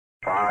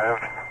5,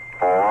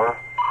 4,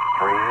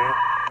 3,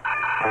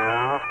 2,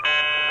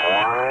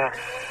 1,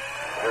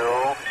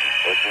 0,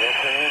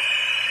 ignition.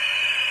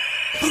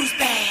 Who's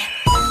bad?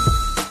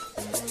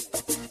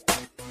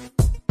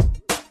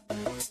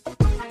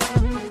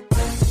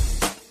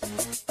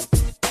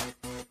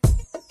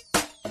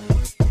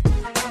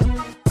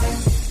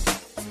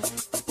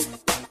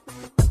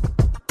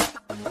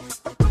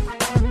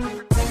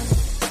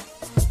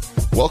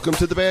 Welcome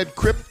to the Bad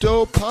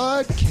Crypto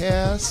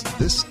Podcast.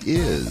 This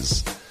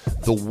is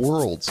the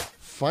world's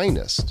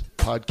finest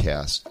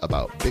podcast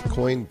about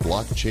Bitcoin,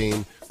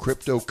 blockchain,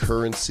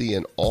 cryptocurrency,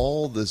 and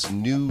all this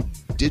new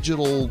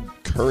digital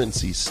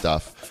currency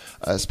stuff,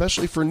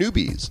 especially for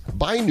newbies,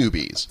 by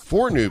newbies,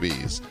 for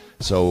newbies.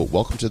 So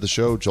welcome to the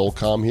show. Joel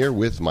Comm here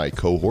with my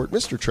cohort,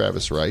 Mr.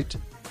 Travis Wright.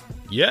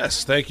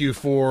 Yes, thank you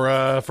for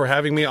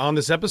having me on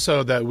this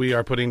episode that we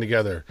are putting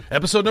together.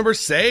 Episode number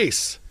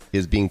 6.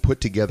 Is being put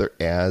together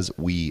as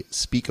we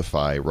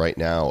speakify right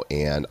now.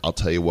 And I'll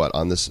tell you what,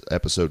 on this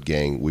episode,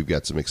 gang, we've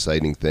got some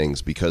exciting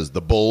things because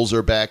the Bulls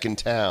are back in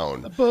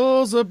town. The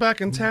Bulls are back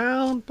in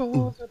town.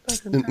 Bulls are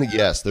back in town.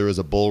 Yes, there is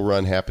a bull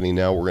run happening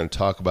now. We're going to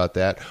talk about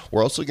that.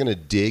 We're also going to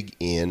dig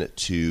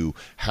into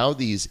how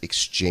these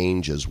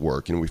exchanges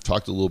work. And we've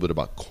talked a little bit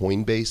about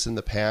Coinbase in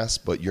the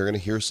past, but you're going to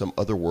hear some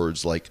other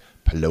words like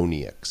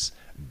Poloniex,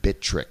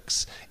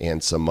 Bittrex,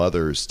 and some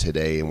others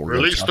today. And we're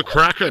Release the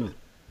Kraken.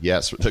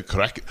 Yes, the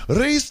Kraken.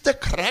 Raise the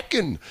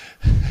Kraken.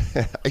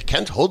 I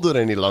can't hold it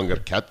any longer,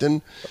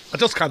 Captain. I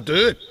just can't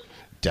do it.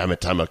 Damn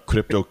it, I'm a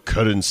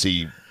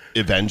cryptocurrency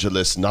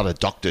evangelist, not a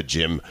doctor,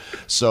 Jim.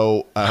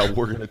 So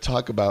we're going to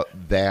talk about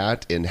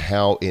that and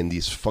how in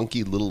these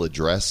funky little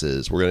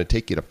addresses, we're going to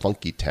take you to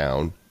Funky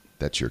Town.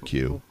 That's your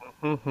cue.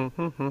 We've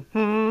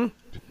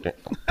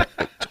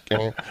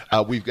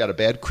got a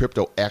Bad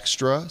Crypto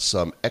Extra,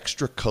 some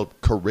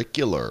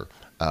extracurricular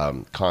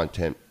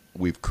content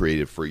we've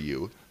created for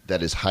you.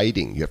 That is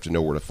hiding. You have to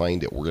know where to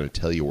find it. We're going to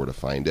tell you where to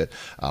find it.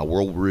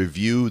 We'll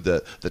review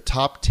the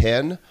top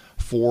 10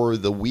 for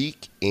the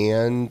week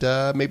and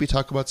maybe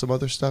talk about some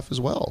other stuff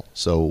as well.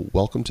 So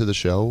welcome to the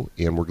show,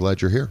 and we're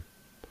glad you're here.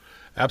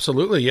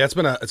 Absolutely, yeah. It's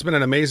been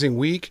an amazing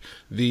week.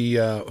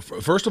 The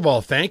first of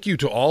all, thank you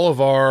to all of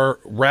our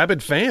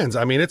rabid fans.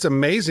 I mean, it's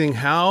amazing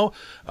how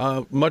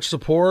much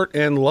support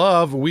and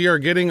love we are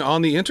getting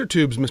on the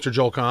intertubes, Mr.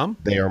 Joel Comm.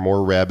 They are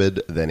more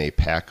rabid than a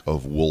pack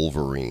of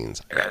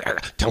wolverines.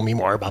 Tell me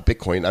more about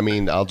Bitcoin. I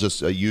mean, I'll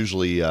just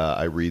usually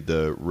I read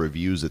the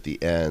reviews at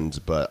the end,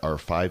 but our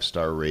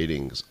 5-star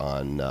ratings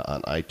on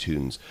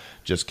iTunes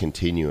just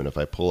continue. And if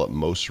I pull up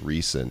most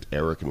recent,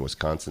 Eric in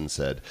Wisconsin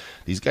said,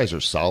 these guys are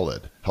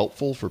solid,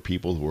 helpful for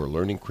people who are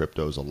learning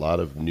cryptos, a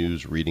lot of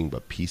news reading,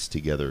 but pieced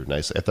together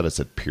nicely. I thought I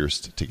said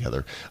pierced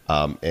together.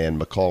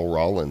 And McCall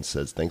Rollins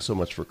says, thanks so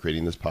much for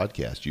creating this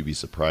podcast. You'd be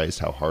surprised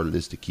how hard it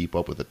is to keep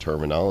up with the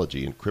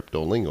terminology and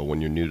crypto lingo when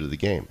you're new to the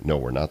game. No,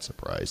 we're not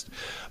surprised,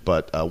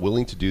 but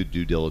willing to do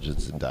due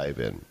diligence and dive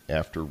in.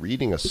 After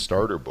reading a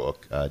starter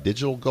book,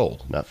 Digital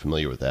Gold, not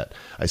familiar with that,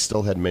 I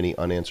still had many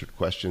unanswered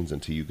questions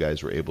until you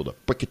guys were able to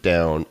break it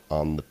down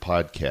on the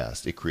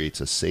podcast. It creates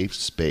a safe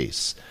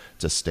space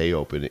to stay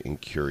open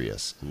and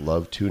curious.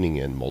 Love tuning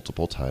in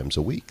multiple times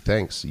a week.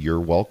 Thanks. You're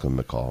welcome,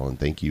 McCall, and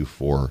thank you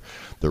for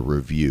the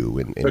review.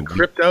 And the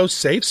crypto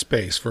safe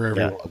space for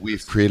everyone. Yeah,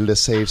 we've created a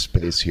safe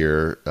space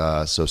here,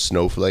 so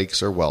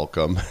snowflakes are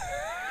welcome.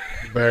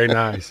 Very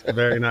nice.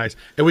 Very nice.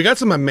 And we got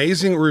some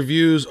amazing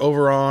reviews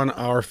over on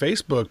our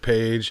Facebook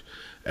page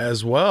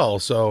as well.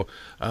 So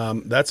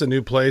that's a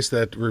new place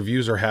that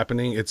reviews are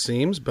happening, it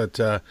seems, but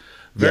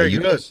very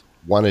good. Guys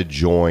want to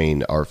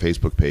join our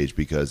Facebook page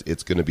because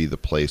it's going to be the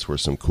place where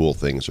some cool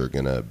things are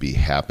going to be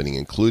happening,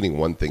 including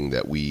one thing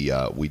that we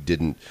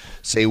didn't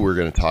say we were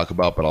going to talk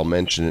about, but I'll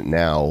mention it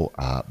now,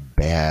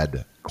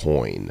 Bad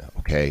Coin.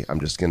 Okay, I'm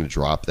just going to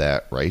drop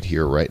that right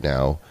here, right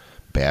now.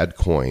 Bad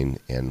Coin,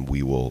 and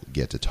we will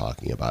get to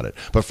talking about it.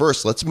 But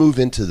first, let's move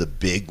into the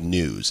big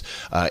news.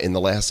 In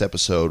the last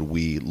episode,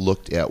 we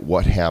looked at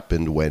what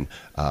happened when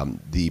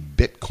the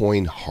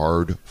Bitcoin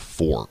hard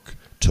fork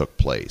took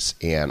place.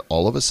 And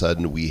all of a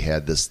sudden, we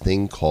had this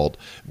thing called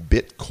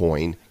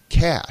Bitcoin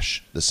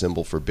Cash. The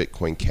symbol for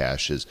Bitcoin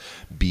Cash is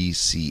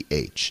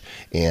BCH.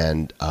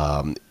 And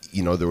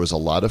there was a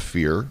lot of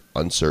fear,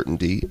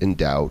 uncertainty, and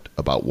doubt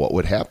about what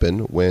would happen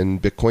when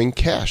Bitcoin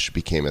Cash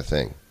became a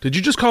thing. Did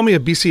you just call me a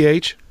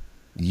BCH?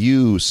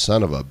 You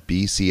son of a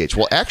BCH.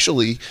 Well,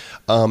 actually,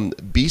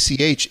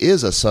 BCH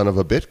is a son of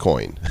a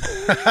Bitcoin.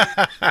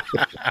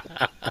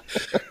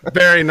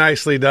 Very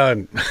nicely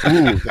done.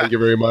 Ooh, thank you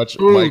very much.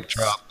 Mic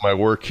drop. My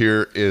work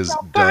here is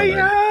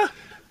done.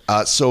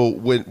 So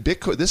when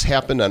Bitcoin, this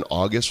happened on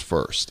August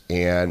 1st,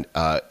 and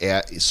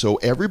so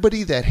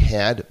everybody that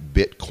had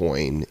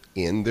Bitcoin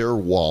in their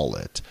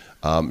wallet,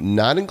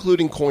 not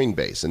including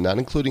Coinbase and not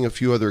including a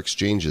few other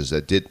exchanges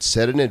that did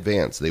said in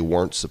advance they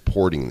weren't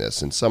supporting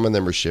this, and some of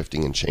them are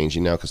shifting and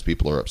changing now because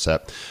people are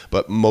upset.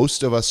 But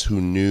most of us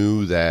who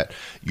knew that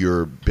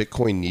your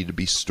Bitcoin needed to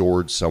be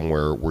stored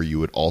somewhere where you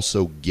would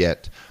also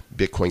get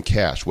Bitcoin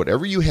Cash,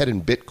 whatever you had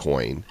in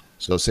Bitcoin,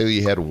 So say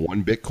you had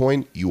one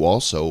Bitcoin, you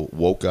also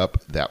woke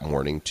up that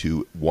morning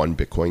to one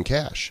Bitcoin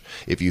Cash.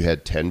 If you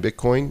had 10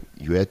 Bitcoin,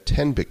 you had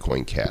 10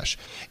 Bitcoin Cash.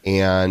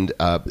 And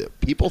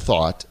people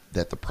thought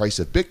that the price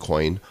of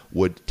Bitcoin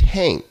would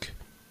tank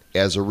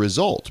as a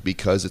result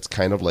because it's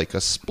kind of like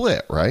a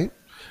split, right?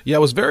 Yeah,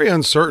 it was very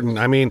uncertain.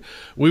 I mean,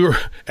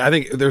 I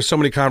think there's so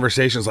many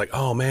conversations like,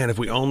 oh man, if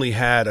we only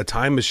had a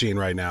time machine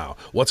right now,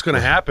 what's going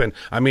to happen?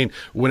 I mean,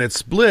 when it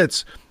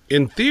splits,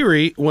 in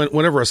theory,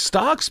 whenever a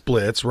stock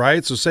splits,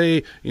 right? So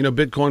say,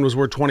 Bitcoin was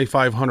worth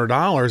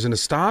 $2,500 in a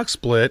stock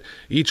split,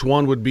 each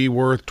one would be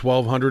worth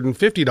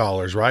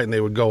 $1,250, right? And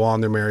they would go on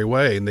their merry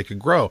way and they could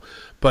grow.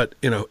 But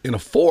in a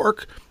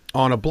fork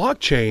on a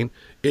blockchain,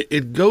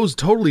 it goes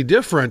totally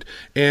different,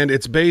 and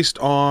it's based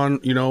on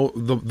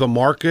the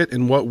market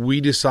and what we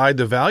decide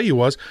the value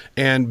was.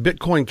 And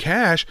Bitcoin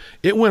Cash,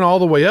 it went all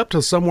the way up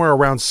to somewhere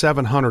around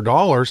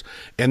 $700,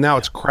 and now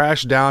it's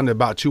crashed down to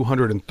about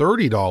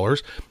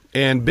 $230.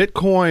 And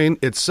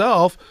Bitcoin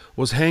itself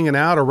was hanging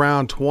out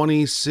around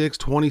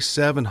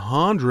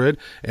 2,700,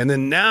 and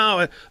then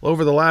now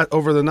over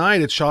the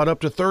night it shot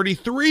up to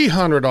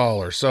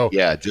 $3,300. So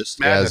yeah,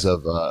 just madness. As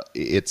of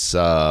it's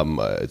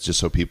just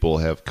so people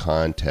have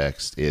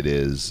context. It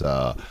is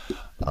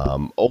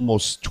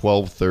almost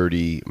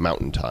 12:30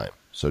 Mountain Time,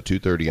 so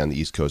 2:30 on the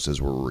East Coast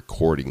as we're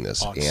recording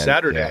this on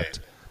Saturday.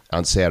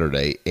 On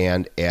Saturday,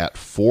 and at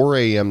 4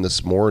 a.m.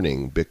 this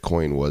morning,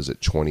 Bitcoin was at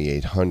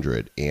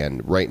 2,800,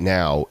 and right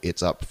now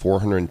it's up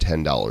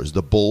 $410.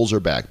 The bulls are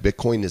back.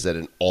 Bitcoin is at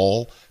an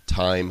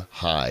all-time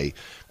high,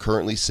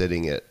 currently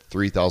sitting at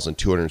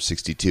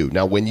 3,262.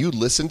 Now, when you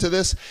listen to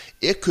this,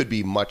 it could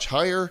be much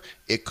higher.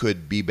 It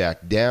could be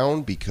back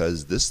down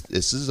because this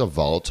is a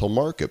volatile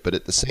market. But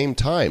at the same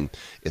time,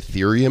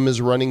 Ethereum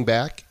is running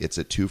back. It's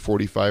at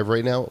 245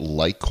 right now.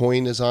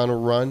 Litecoin is on a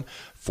run.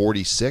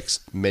 46.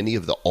 Many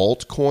of the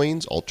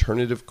altcoins,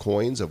 alternative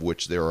coins, of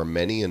which there are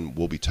many, and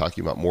we'll be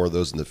talking about more of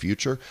those in the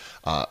future,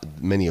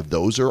 many of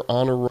those are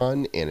on a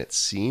run, and it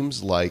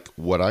seems like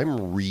what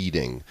I'm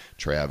reading,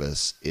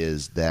 Travis,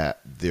 is that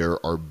there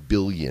are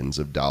billions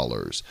of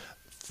dollars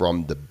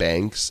from the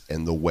banks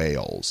and the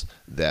whales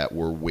that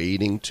were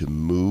waiting to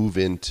move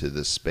into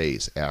the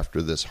space after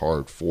this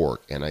hard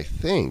fork. And I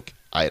think,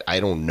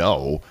 I don't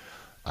know,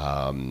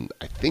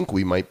 I think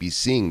we might be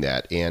seeing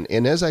that. And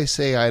as I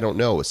say, I don't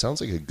know, it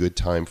sounds like a good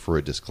time for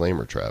a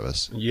disclaimer,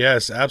 Travis.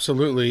 Yes,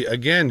 absolutely.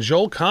 Again,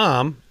 Joel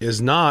Comm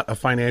is not a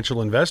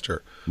financial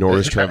investor. Nor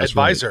is Travis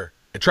advisor. Wright.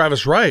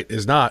 Travis Wright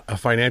is not a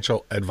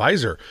financial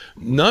advisor.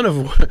 None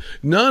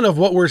of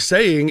what we're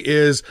saying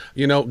is,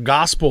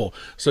 gospel.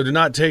 So do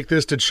not take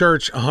this to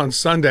church on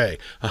Sunday.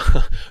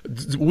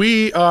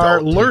 We are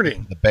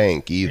learning. The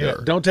bank either. Yeah,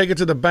 don't take it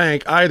to the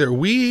bank either.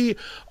 We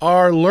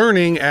are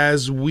learning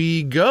as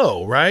we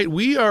go, right?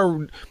 We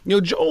are,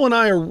 Joel and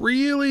I are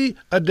really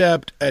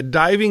adept at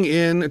diving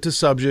into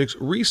subjects,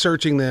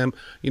 researching them,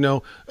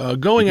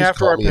 going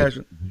after our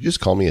passion. You just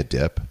call me a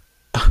dip.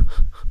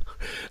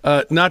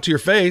 Not to your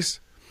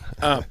face.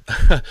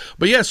 But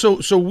yeah,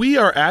 so we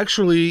are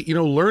actually,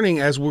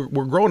 learning as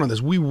we're growing on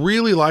this. We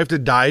really like to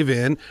dive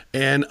in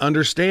and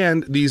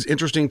understand these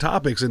interesting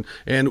topics.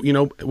 And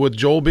with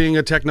Joel being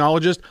a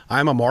technologist,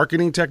 I'm a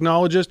marketing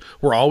technologist.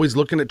 We're always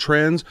looking at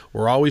trends.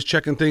 We're always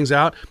checking things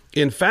out.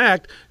 In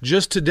fact,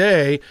 just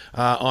today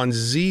on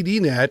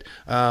ZDNet,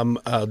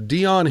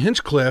 Dion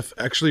Hinchcliffe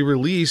actually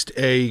released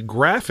a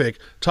graphic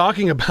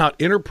talking about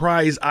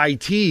enterprise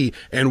IT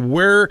and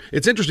where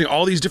it's interesting,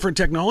 all these different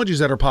technologies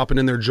that are popping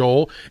in there,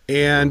 Joel.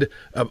 And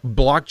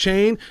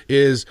blockchain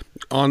is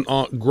on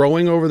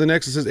growing over the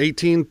next, it says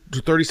 18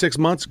 to 36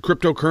 months.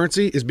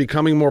 Cryptocurrency is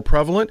becoming more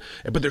prevalent,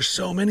 but there's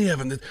so many of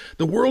them.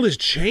 The world is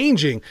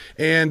changing.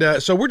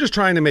 And so we're just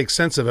trying to make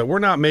sense of it. We're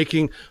not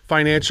making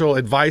financial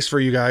advice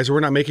for you guys. We're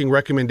not making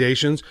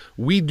recommendations.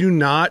 We do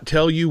not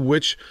tell you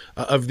which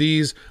of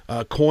these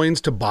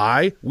coins to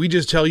buy. We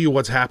just tell you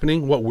what's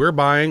happening, what we're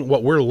buying,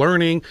 what we're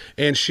learning,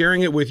 and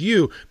sharing it with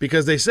you,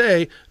 because they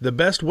say the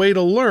best way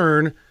to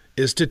learn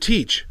is to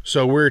teach.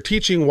 So we're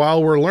teaching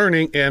while we're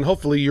learning, and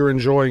hopefully you're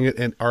enjoying it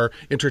and are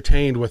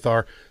entertained with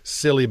our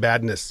silly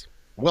badness.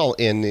 Well,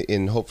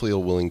 and hopefully it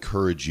will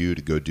encourage you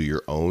to go do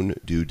your own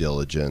due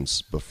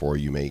diligence before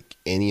you make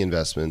any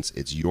investments.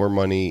 It's your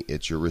money,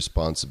 it's your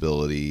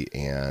responsibility,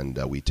 and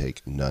we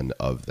take none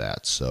of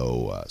that.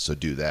 So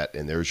do that.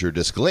 And there's your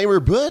disclaimer,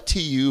 brought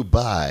to you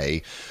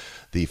by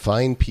the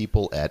fine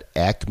people at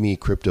Acme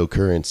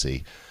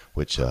Cryptocurrency,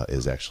 which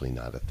is actually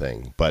not a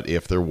thing. But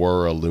if there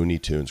were a Looney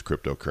Tunes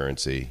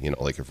cryptocurrency,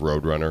 like if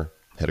Roadrunner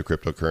had a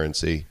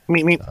cryptocurrency,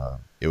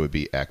 it would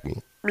be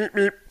Acme.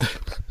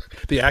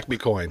 The Acme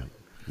coin.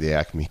 The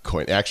Acme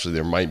coin. Actually,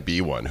 there might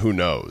be one. Who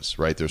knows,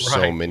 right? There's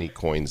so many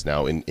coins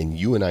now. And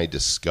you and I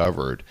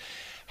discovered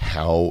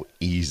how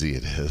easy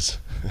it is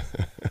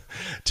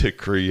to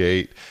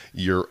create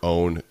your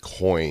own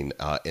coin.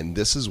 And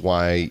this is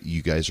why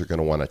you guys are going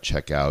to want to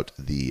check out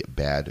the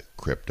Bad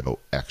Crypto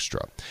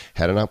Extra.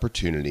 Had an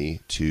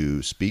opportunity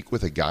to speak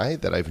with a guy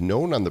that I've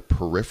known on the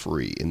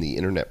periphery in the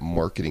internet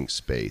marketing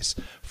space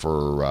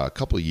for a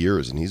couple of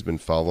years, and he's been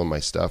following my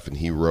stuff, and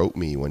he wrote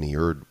me when he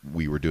heard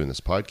we were doing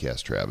this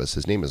podcast, Travis.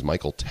 His name is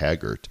Michael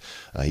Taggart.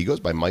 He goes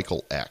by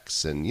Michael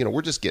X, and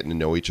we're just getting to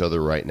know each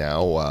other right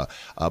now,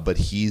 but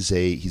he's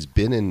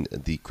been in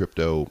the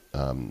crypto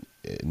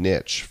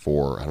niche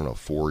for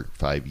 4 or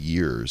 5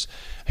 years,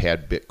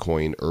 had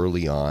Bitcoin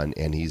early on,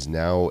 and he's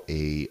now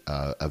a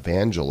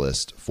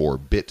evangelist for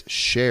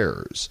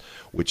BitShares,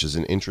 which is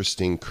an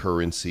interesting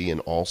currency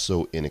and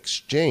also an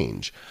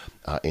exchange.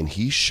 And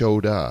he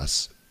showed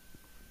us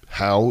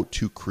how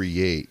to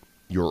create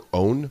your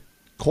own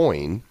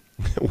coin,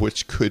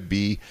 which could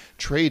be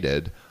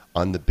traded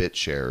on the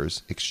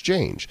BitShares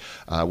exchange.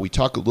 We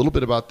talk a little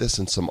bit about this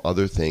and some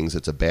other things.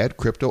 It's a Bad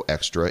Crypto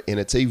Extra, and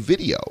it's a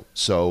video.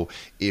 So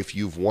if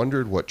you've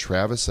wondered what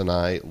Travis and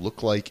I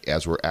look like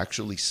as we're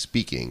actually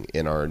speaking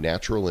in our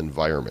natural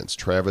environments,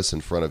 Travis in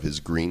front of his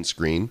green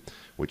screen,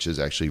 which is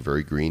actually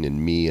very green,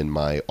 and me in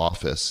my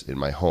office in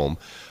my home,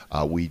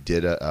 we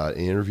did an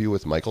interview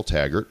with Michael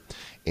Taggart,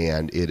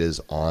 and it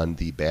is on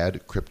the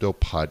Bad Crypto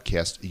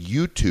Podcast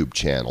YouTube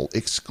channel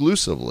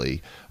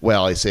exclusively.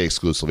 Well, I say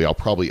exclusively. I'll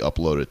probably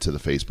upload it to the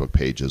Facebook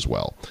page as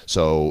well.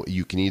 So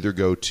you can either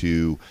go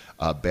to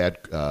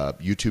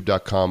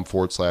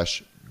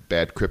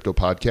youtube.com/Bad Crypto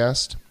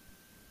Podcast,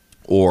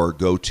 or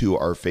go to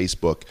our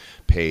Facebook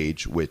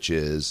page, which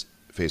is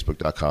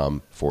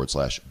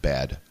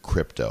facebook.com/Bad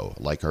Crypto.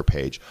 Like our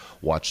page,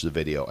 watch the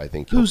video. I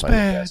think you'll find it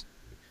best.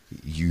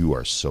 You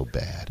are so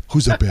bad.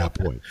 Who's a bad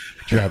boy?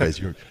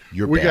 Travis,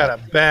 you're we bad. got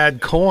a bad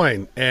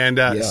coin. And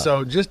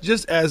so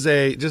just as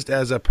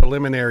a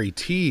preliminary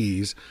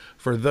tease,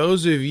 for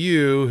those of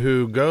you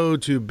who go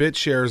to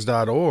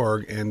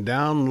bitshares.org and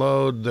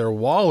download their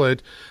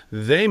wallet,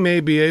 they may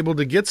be able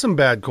to get some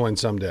bad coin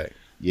someday.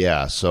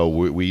 Yeah, so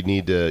we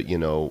need to,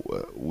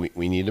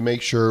 we need to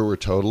make sure we're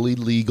totally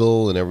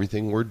legal in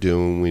everything we're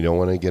doing. We don't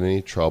want to get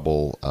any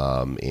trouble,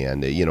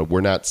 and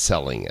we're not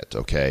selling it.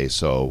 Okay,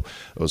 so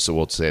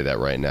we'll say that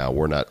right now.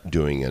 We're not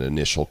doing an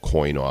initial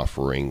coin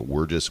offering.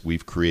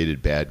 We've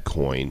created bad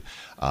coin,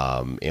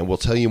 and we'll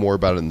tell you more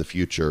about it in the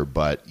future.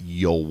 But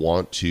you'll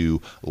want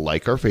to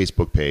like our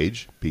Facebook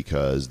page,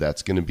 because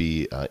that's going to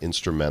be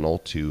instrumental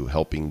to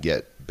helping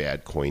get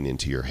bad coin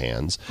into your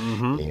hands.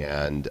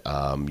 And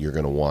you're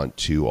going to want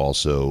to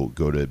also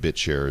go to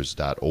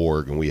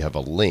bitshares.org, and we have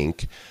a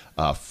link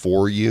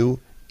for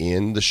you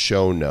in the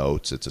show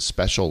notes. It's a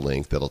special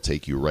link that'll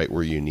take you right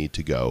where you need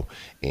to go,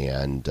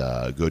 and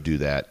go do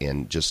that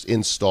and just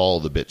install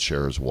the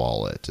BitShares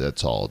wallet.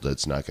 That's all.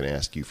 It's not going to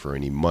ask you for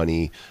any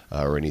money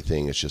or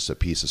anything. It's just a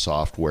piece of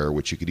software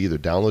which you could either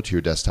download to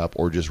your desktop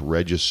or just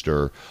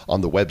register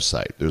on the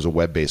website. There's a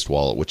web-based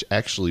wallet which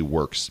actually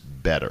works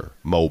better,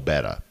 Mo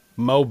Beta.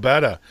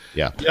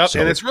 Yeah. Yep.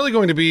 And it's really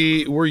going to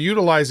be, we're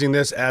utilizing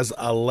this as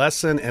a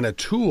lesson and a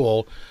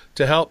tool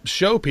to help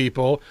show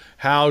people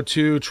how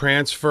to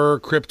transfer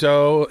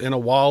crypto in a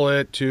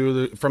wallet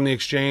from the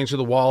exchange to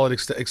the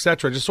wallet, et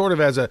cetera, just sort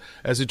of as a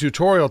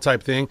tutorial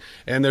type thing.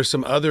 And there's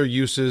some other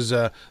uses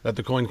that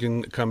the coin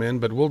can come in,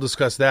 but we'll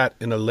discuss that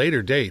in a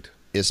later date.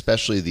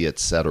 Especially the et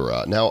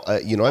cetera. Now,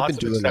 I've been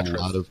doing a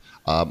lot of,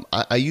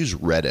 I use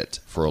Reddit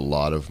for a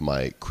lot of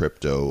my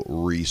crypto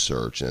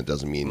research, and it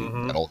doesn't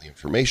mean that all the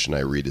information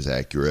I read is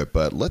accurate,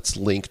 but let's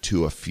link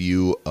to a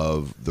few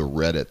of the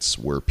Reddits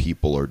where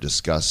people are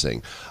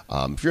discussing.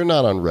 If you're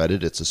not on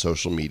Reddit, it's a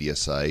social media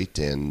site,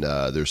 and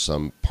there's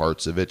some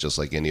parts of it, just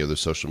like any other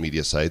social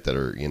media site, that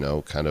are,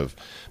 kind of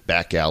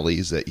back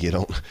alleys that you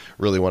don't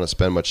really want to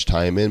spend much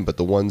time in, but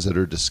the ones that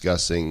are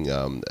discussing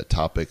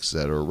topics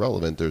that are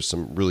relevant, there's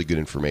some really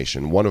good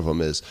information. One of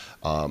them is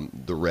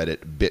the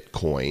Reddit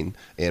Bitcoin.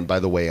 And by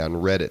the way, on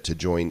Reddit, to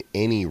join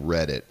any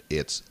Reddit,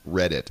 it's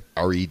Reddit,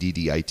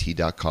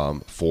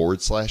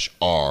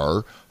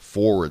 reddit.com/r/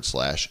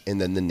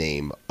 and then the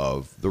name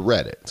of the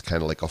Reddit. It's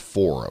kind of like a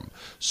forum.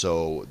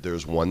 So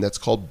there's one that's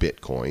called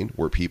Bitcoin,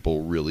 where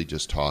people really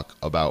just talk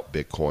about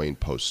Bitcoin,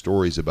 post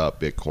stories about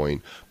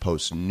Bitcoin,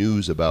 post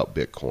news about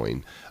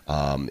Bitcoin.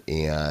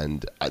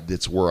 And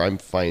it's where I'm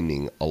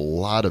finding a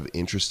lot of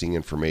interesting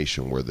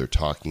information, where they're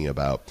talking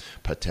about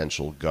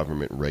potential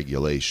government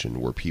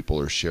regulation, where people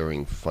are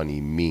sharing funny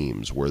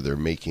memes, where they're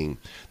making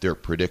their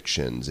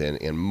predictions,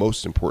 and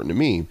most important to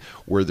me,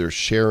 where they're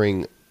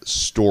sharing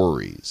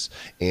stories.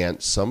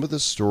 And some of the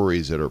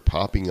stories that are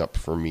popping up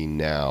for me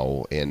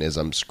now, and as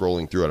I'm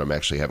scrolling through it, I'm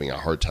actually having a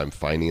hard time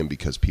finding them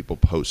because people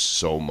post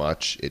so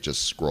much, it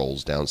just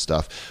scrolls down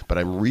stuff. But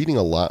I'm reading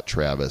a lot,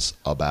 Travis,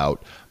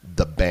 about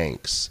the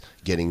banks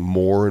getting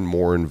more and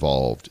more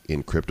involved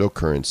in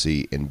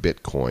cryptocurrency and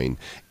Bitcoin,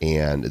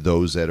 and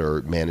those that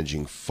are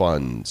managing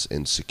funds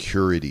and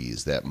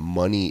securities, that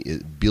money,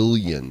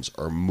 billions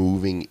are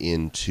moving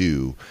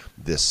into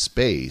this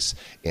space.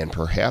 And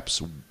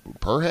perhaps,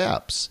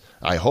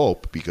 I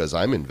hope, because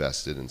I'm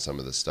invested in some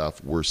of this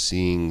stuff, we're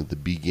seeing the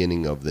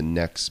beginning of the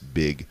next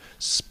big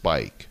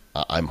spike.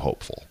 I'm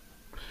hopeful.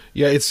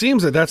 Yeah, it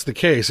seems that that's the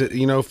case.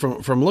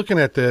 From looking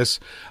at this,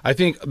 I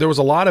think there was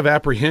a lot of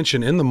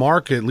apprehension in the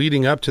market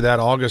leading up to that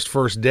August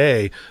 1st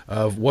day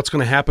of what's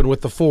going to happen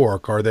with the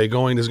fork. Is it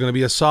going to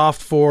be a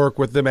soft fork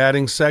with them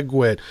adding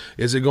SegWit?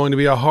 Is it going to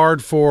be a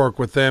hard fork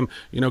with them,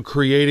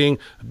 creating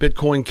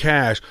Bitcoin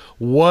Cash?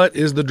 What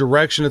is the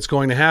direction it's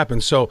going to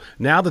happen? So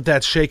now that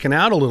that's shaken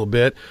out a little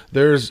bit,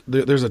 there's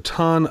a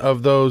ton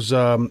of those,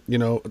 ton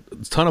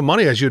of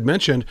money, as you had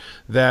mentioned,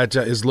 that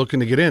is looking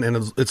to get in,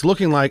 and it's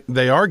looking like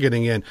they are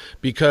getting in.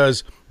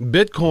 Because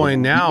Bitcoin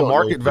now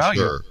market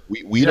value. Sure.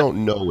 We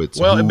don't know it's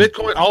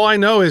Bitcoin. All I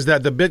know is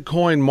that the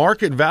Bitcoin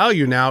market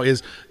value now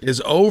is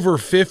over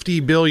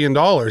 $50 billion.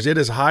 It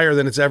is higher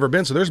than it's ever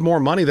been. So there's more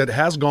money that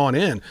has gone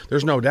in.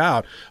 There's no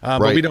doubt,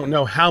 but we don't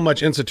know how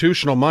much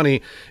institutional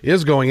money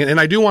is going in. And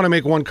I do want to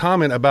make one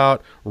comment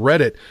about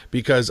Reddit,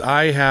 because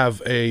I have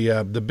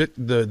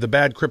the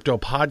Bad Crypto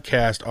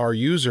podcast. Our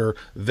user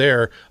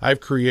there, I've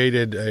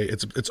created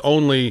it's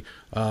only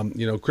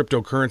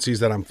cryptocurrencies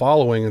that I'm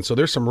following, and so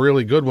there's some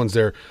really good ones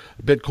there.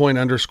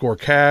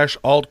 Bitcoin_cash,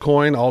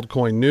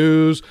 altcoin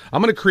news.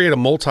 I'm going to create a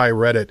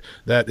multi-Reddit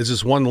that is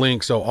just one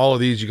link, so all of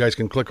these you guys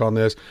can click on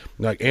this,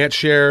 like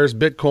AntShares,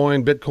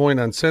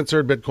 Bitcoin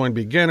Uncensored, Bitcoin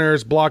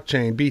Beginners,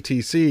 Blockchain,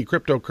 BTC,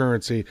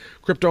 cryptocurrency,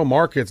 crypto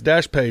markets,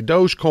 DashPay,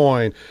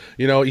 Dogecoin,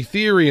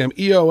 Ethereum,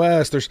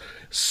 EOS. There's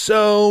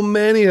so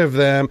many of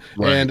them.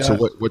 Right. And so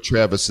what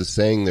Travis is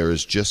saying there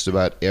is just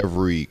about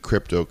every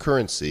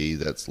cryptocurrency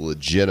that's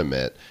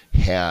legitimate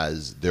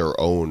has their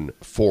own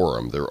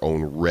forum, their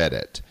own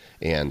Reddit.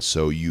 And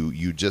so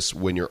you just,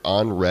 when you're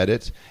on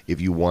Reddit, if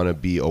you want to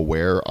be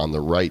aware, on the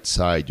right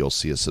side, you'll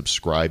see a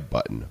subscribe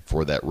button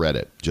for that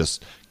Reddit.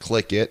 Just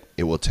click it.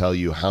 It will tell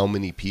you how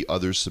many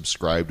others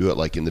subscribe to it.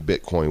 Like in the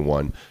Bitcoin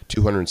one,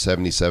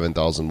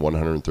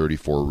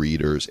 277,134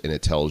 readers, and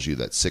it tells you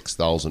that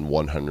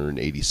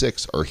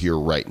 6,186 are here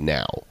right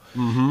now.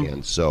 Mm-hmm.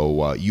 And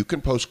so you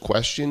can post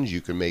questions, you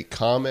can make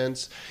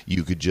comments,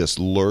 you could just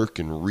lurk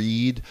and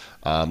read,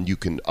 you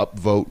can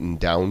upvote and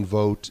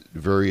downvote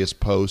various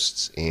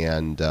posts,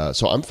 and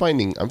so I'm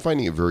finding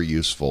it very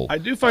useful. I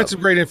do find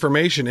some great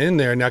information in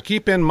there. Now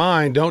keep in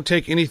mind, don't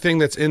take anything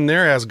that's in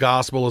there as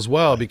gospel as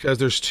well, because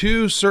there's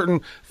two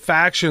certain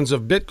factions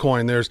of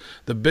Bitcoin. There's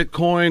the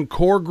Bitcoin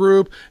core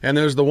group, and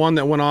there's the one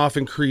that went off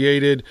and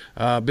created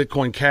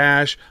Bitcoin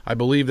Cash. I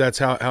believe that's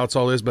how it's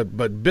all is. But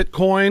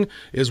Bitcoin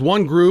is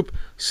one group,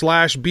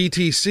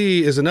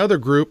 /BTC is another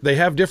group. They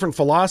have different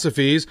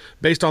philosophies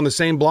based on the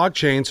same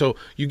blockchain, so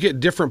you get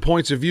different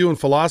points of view and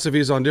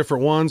philosophies on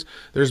different ones.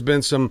 There's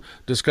been some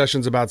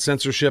discussions about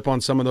censorship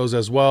on some of those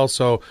as well.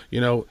 So,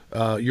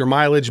 your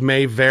mileage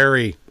may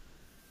vary.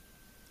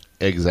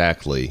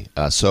 Exactly.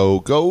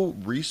 So go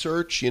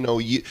research.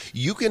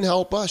 You can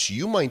help us.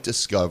 You might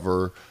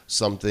discover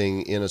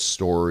something in a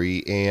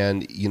story,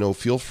 and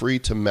feel free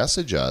to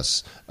message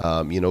us.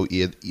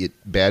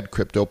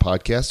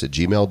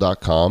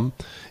 badcryptopodcast@gmail.com,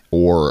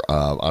 or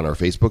on our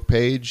Facebook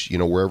page.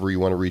 Wherever you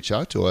want to reach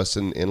out to us,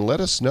 and let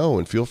us know.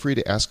 And feel free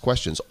to ask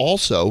questions.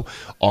 Also,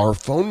 our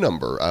phone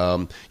number.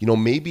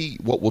 Maybe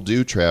what we'll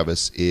do,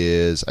 Travis,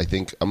 is I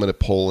think I'm going to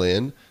pull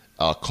in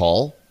a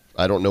call.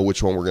 I don't know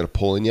which one we're going to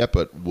pull in yet,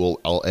 but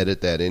I'll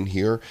edit that in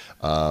here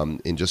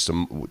in just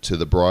to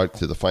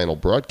the final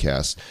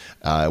broadcast.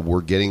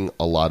 We're getting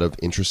a lot of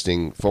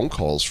interesting phone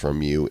calls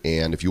from you,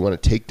 and if you want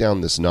to take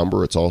down this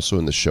number, it's also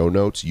in the show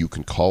notes. You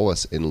can call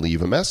us and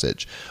leave a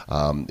message.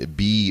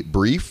 Be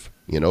brief.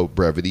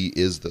 Brevity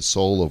is the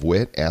soul of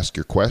wit. Ask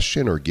your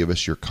question or give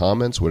us your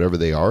comments, whatever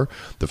they are.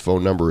 The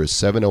phone number is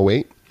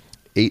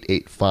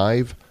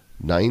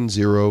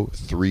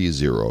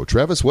 708-885-9030.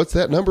 Travis, what's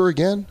that number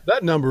again?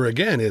 That number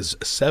again is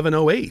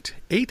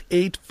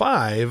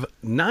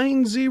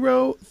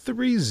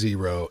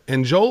 708-885-9030.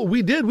 And Joel,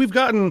 we've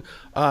gotten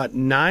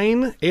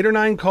 8 or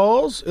 9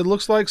 calls, it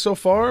looks like, so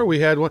far. We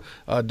had one,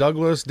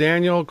 Douglas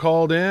Daniel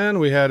called in.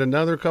 We had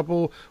another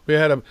couple.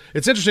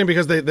 It's interesting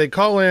because they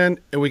call in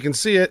and we can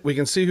see it. We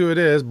can see who it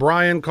is.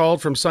 Brian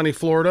called from sunny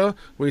Florida.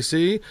 We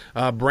see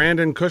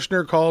Brandon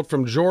Kushner called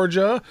from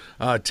Georgia.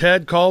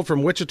 Ted called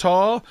from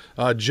Wichita.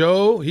 Joe,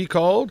 he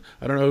called.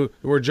 I don't know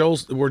where Joe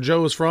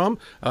is from.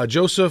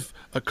 Joseph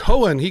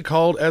Cohen, he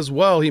called as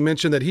well. He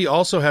mentioned that he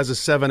also has a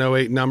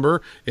 708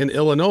 number in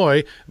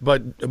Illinois.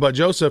 But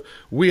Joseph,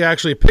 we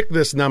actually picked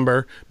this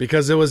number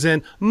because it was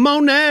in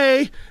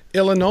Monet,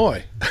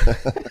 Illinois.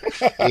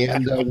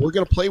 And we're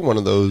going to play one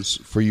of those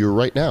for you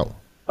right now.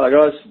 Hi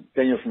guys,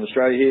 Daniel from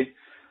Australia here.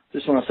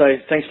 Just want to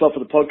say thanks a lot for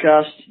the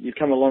podcast. You've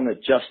come along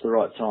at just the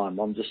right time.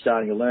 I'm just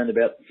starting to learn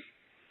about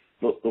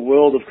the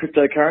world of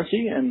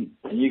cryptocurrency, and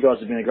you guys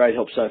have been a great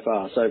help so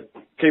far. So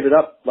keep it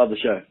up. Love the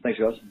show. Thanks,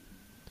 guys.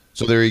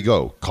 So there you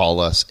go. Call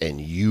us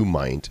and you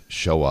might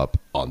show up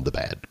on the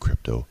Bad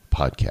Crypto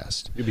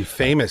Podcast. You'd be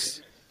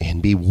famous.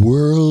 And be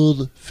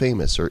world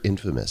famous or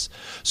infamous.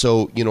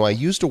 So, I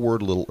used a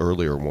word a little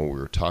earlier when we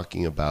were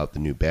talking about the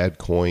new Bad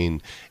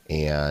Coin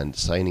and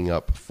signing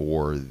up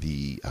for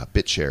the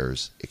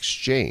BitShares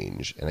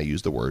exchange. And I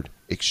used the word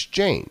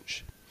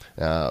exchange.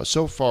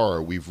 So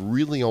far, we've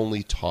really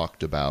only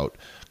talked about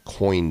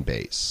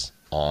Coinbase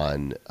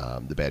on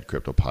the Bad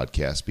Crypto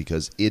Podcast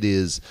because it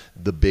is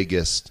the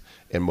biggest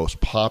and most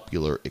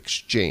popular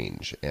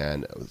exchange.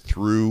 And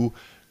through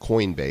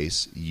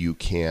Coinbase, you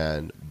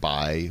can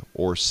buy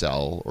or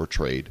sell or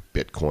trade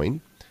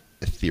Bitcoin,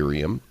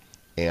 Ethereum,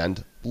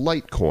 and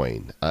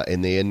Litecoin.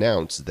 And they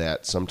announced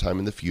that sometime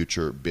in the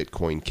future,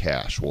 Bitcoin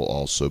Cash will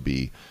also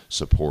be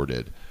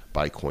supported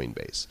by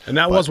Coinbase. And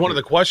that was one of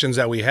the questions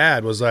that we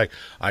had was like,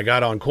 I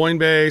got on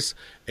Coinbase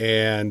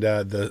and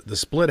the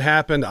split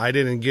happened. I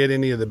didn't get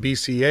any of the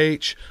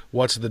BCH.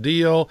 What's the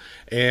deal?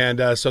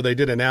 And so they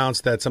did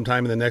announce that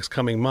sometime in the next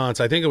coming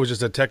months. I think it was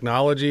just a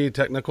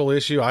technical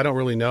issue. I don't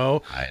really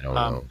know. I don't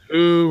know.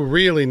 Who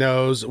really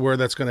knows where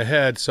that's going to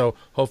head? So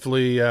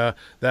hopefully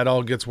that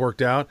all gets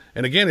worked out.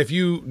 And again, if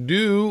you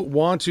do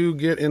want to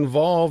get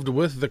involved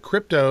with the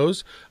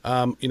cryptos,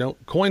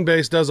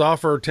 Coinbase does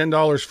offer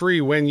 $10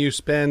 free when you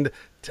spend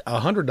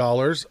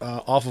 $100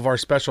 off of our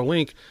special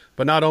link.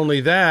 But not only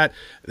that,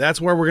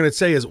 that's where we're going to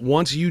say is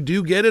once you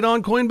do get it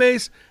on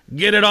Coinbase,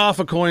 get it off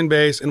of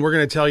Coinbase, and we're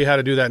going to tell you how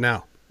to do that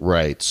now.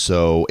 Right.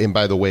 So, and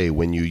by the way,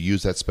 when you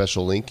use that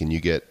special link and you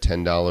get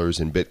 $10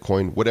 in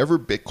Bitcoin, whatever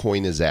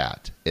Bitcoin is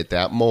at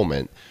that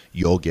moment,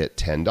 you'll get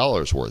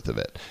 $10 worth of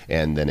it.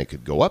 And then it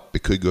could go up,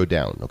 it could go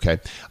down. Okay.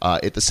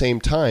 At the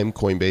same time,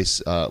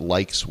 Coinbase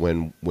likes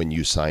when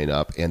you sign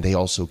up, and they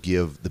also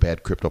give the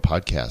Bad Crypto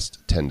Podcast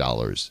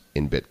 $10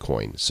 in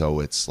Bitcoin. So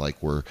it's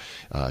like we're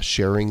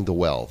sharing the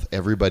wealth.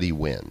 Everybody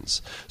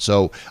wins.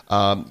 So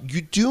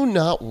you do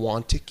not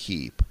want to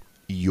keep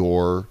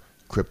your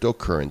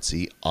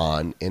cryptocurrency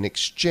on an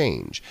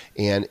exchange.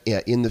 And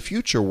in the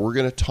future, we're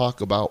going to talk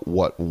about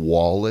what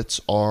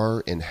wallets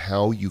are and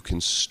how you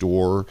can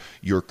store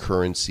your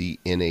currency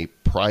in a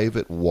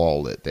private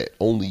wallet that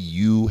only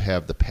you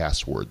have the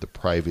password, the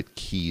private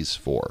keys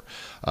for.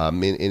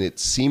 And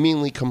it's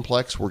seemingly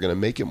complex. We're going to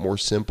make it more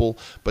simple.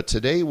 But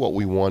today, what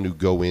we want to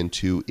go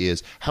into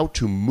is how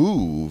to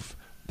move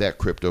that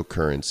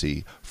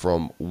cryptocurrency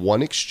from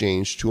one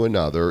exchange to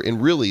another,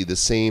 and really the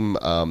same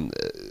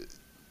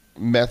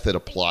method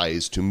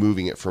applies to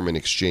moving it from an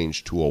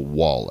exchange to a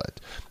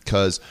wallet,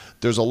 because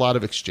there's a lot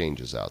of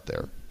exchanges out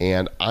there,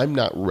 and I'm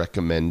not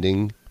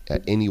recommending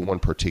at any one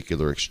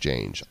particular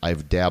exchange.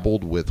 I've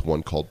dabbled with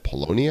one called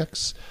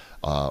Poloniex,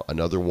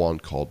 another one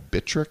called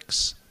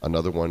Bittrex,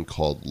 another one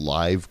called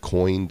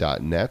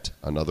livecoin.net,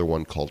 another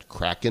one called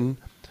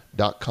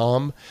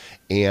kraken.com,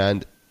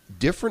 and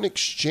different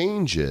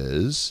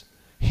exchanges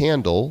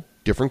handle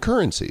different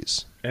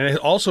currencies. And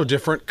also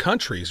different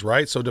countries,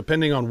 right? So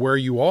depending on where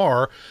you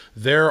are,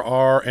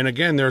 and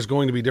again, there's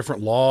going to be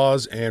different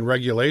laws and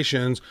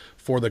regulations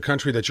for the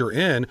country that you're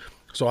in.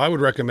 So I would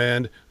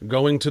recommend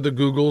going to the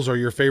Googles or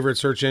your favorite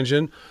search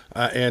engine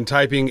and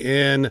typing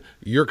in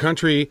your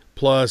country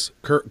plus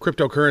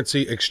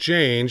cryptocurrency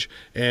exchange,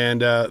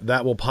 and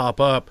that will pop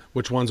up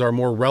which ones are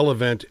more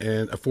relevant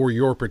and for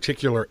your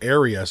particular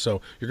area.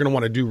 So you're going to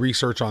want to do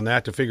research on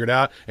that to figure it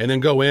out, and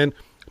then go in,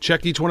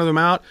 check each one of them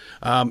out,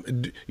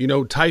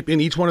 type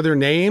in each one of their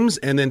names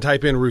and then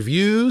type in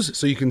reviews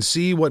so you can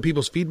see what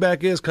people's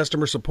feedback is,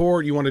 customer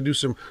support. You want to do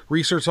some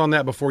research on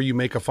that before you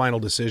make a final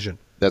decision.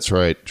 That's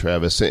right,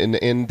 Travis.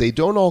 And they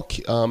don't all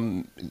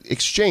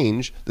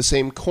exchange the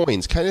same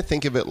coins. Kind of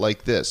think of it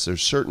like this.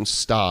 There's certain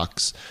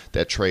stocks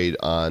that trade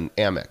on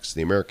Amex,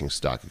 the American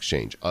Stock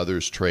Exchange.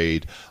 Others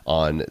trade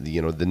on the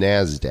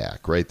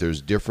NASDAQ, right? There's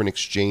different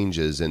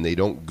exchanges, and they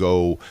don't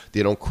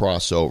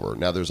cross over.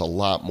 Now, there's a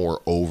lot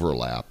more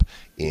overlap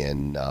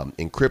in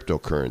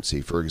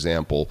cryptocurrency. For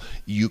example,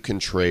 you can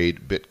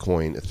trade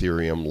Bitcoin,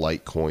 Ethereum,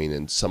 Litecoin,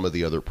 and some of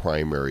the other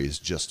primaries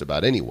just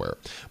about anywhere.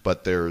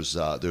 But there's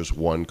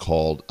one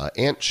called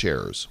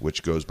AntShares,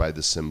 which goes by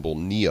the symbol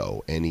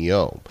NEO,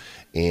 N-E-O.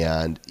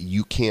 And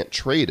you can't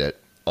trade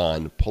it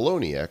on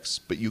Poloniex,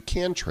 but you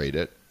can trade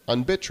it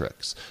on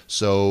Bittrex.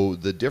 So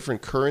the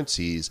different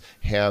currencies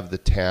have the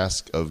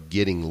task of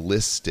getting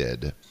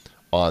listed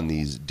on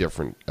these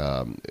different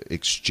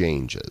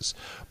exchanges.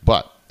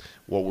 But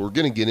what we're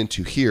going to get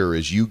into here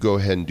is you go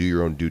ahead and do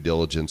your own due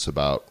diligence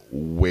about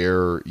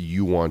where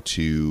you want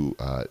to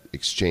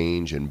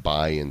exchange and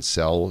buy and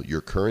sell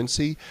your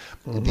currency.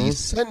 Mm-hmm. The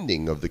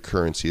sending of the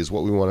currency is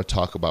what we want to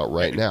talk about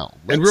right now.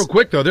 And real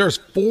quick, though, there's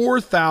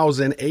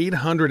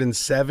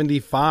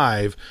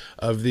 4,875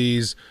 of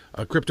these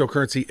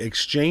cryptocurrency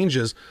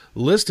exchanges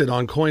listed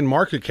on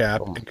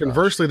CoinMarketCap. And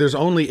conversely, there's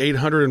only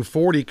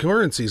 840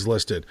 currencies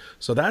listed.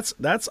 So that's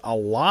a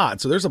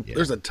lot. So there's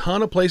a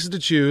ton of places to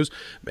choose.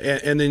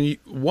 And then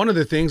one of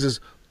the things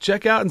is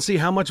check out and see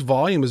how much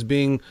volume is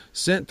being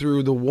sent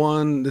through the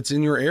one that's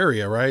in your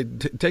area, right?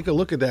 Take a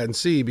look at that and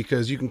see,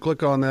 because you can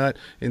click on that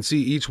and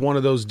see each one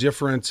of those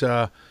different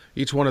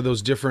each one of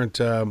those different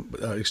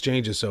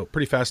exchanges. So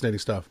pretty fascinating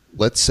stuff.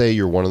 Let's say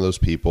you're one of those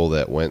people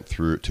that went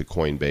through to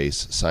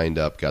Coinbase, signed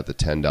up, got the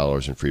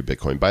 $10 in free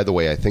Bitcoin. By the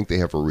way, I think they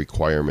have a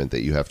requirement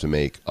that you have to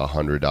make a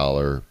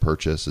 $100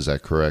 purchase. Is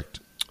that correct?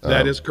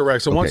 That is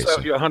correct. So once so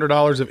you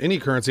 $100 of any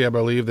currency, I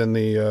believe, then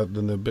the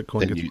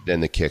Bitcoin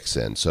then the kicks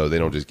in. So they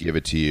don't just give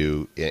it to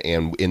you,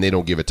 and they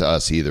don't give it to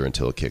us either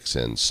until it kicks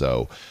in.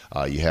 So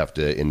you have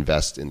to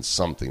invest in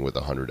something with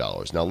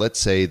 $100. Now, let's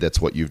say that's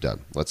what you've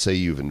done. Let's say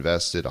you've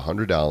invested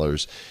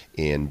 $100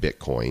 in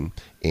Bitcoin,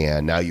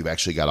 and now you've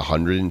actually got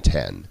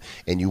 110,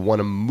 and you want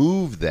to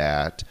move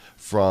that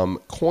from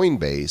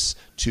Coinbase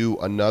to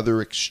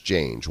another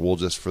exchange. We'll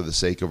just, for the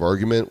sake of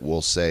argument,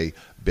 we'll say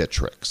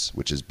Bittrex,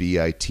 which is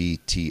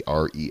Bittrex.com.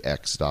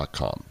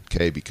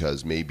 Okay,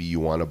 because maybe you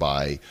want to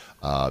buy,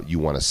 you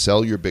want to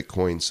sell your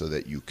Bitcoin so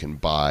that you can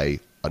buy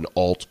an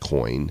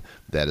altcoin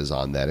that is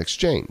on that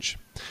exchange.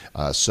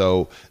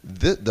 So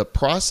the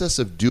process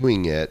of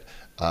doing it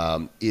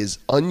is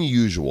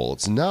unusual.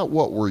 It's not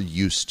what we're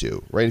used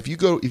to, right? If you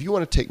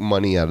want to take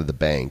money out of the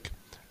bank,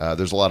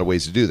 there's a lot of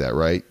ways to do that,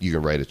 right? You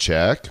can write a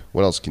check.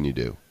 What else can you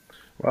do?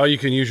 Well, you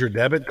can use your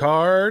debit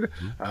card.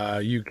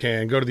 You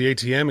can go to the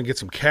ATM and get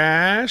some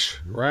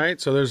cash, right?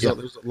 So there's a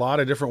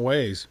lot of different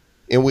ways.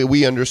 And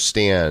we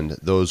understand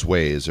those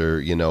ways. Or,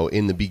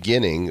 in the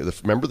beginning,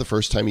 remember the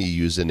first time you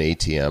used an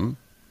ATM?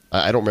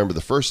 I don't remember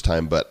the first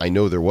time, but I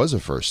know there was a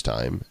first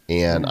time.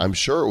 And I'm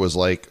sure it was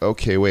like,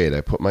 okay, wait,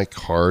 I put my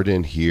card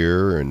in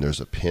here and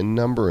there's a PIN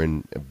number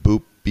and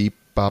boop, beep,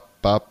 bop,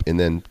 bop, and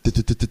then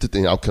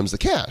out comes the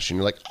cash. And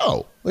you're like,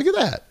 oh, look at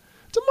that.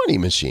 It's a money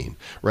machine,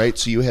 right?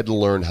 So you had to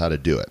learn how to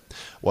do it.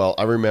 Well,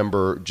 I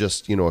remember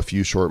just, a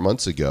few short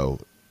months ago,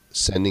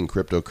 sending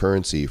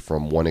cryptocurrency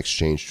from one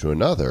exchange to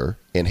another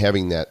and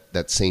having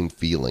that same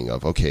feeling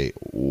of, okay,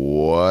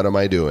 what am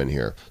I doing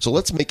here? So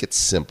let's make it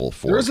simple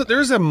for you.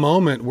 There's a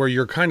moment where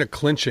you're kind of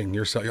clinching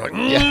yourself. You're like,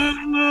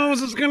 no, is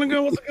this going to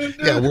go? What's it going to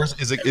do? Yeah,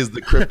 is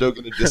the crypto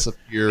going to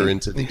disappear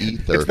into the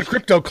ether? It's the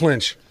crypto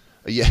clinch.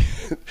 Yeah,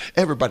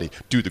 everybody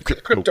do the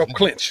Crypto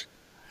clinch.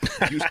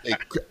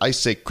 I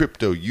say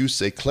crypto, you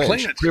say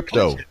clinch.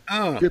 Crypto.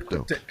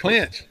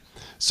 Clinch.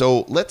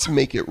 So let's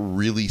make it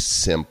really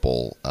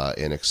simple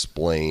and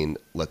explain.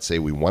 Let's say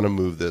we want to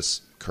move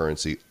this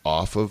currency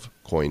off of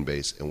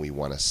Coinbase and we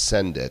want to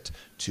send it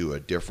to a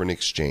different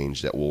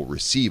exchange that will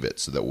receive it,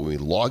 so that when we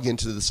log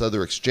into this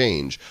other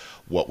exchange,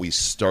 what we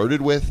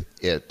started with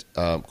at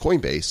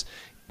Coinbase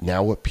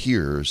now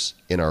appears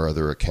in our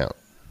other account.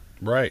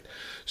 Right.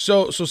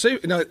 So say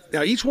now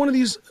each one of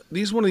these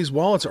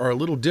wallets are a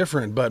little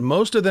different, but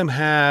most of them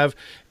have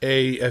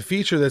a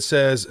feature that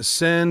says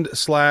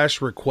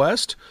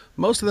send/request.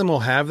 Most of them will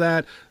have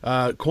that.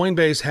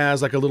 Coinbase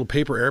has like a little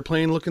paper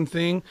airplane looking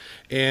thing,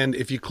 and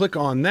if you click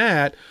on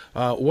that,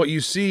 what you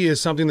see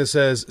is something that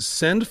says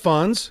send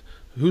funds.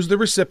 Who's the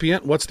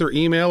recipient? What's their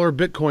email or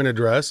Bitcoin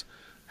address?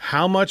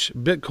 How much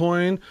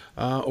Bitcoin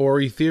or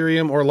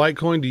Ethereum or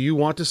Litecoin do you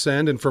want to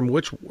send, and from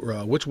which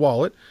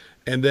wallet?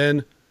 And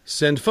then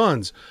send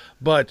funds.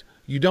 But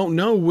you don't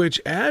know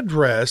which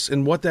address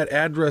and what that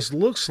address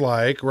looks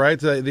like, right?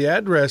 The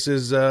address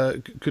is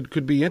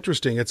could be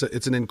interesting. It's an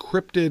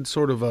encrypted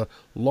sort of a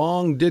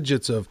long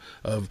digits of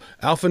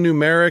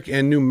alphanumeric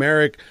and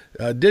numeric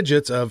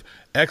digits of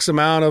X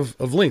amount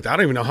of length. I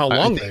don't even know how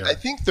long they are. I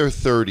think they're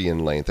 30 in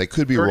length. I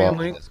could be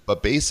wrong,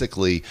 but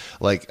basically,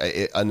 like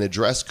an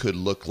address could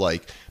look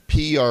like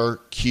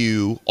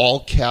PRQ, all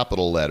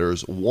capital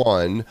letters,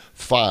 1,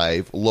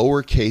 5,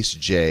 lowercase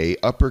j,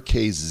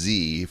 uppercase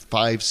z,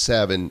 5,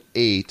 7,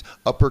 8,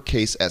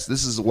 uppercase s.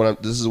 This is what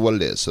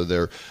it is. So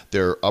they're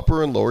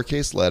upper and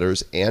lowercase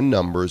letters and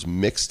numbers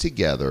mixed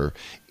together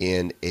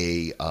in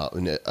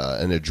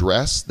an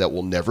address that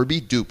will never be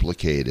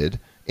duplicated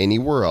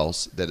anywhere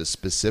else, that is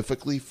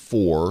specifically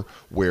for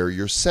where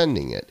you're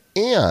sending it.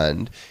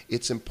 And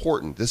it's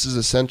important. This is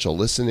essential.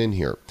 Listen in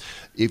here.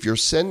 If you're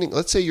sending,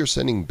 let's say you're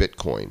sending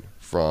Bitcoin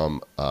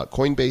from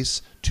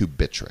Coinbase to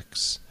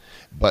Bittrex,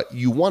 but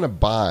you want to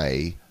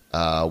buy,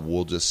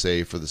 we'll just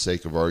say for the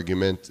sake of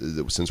argument,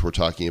 since we're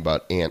talking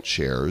about Ant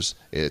shares,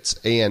 it's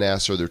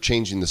ANS, or they're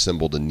changing the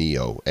symbol to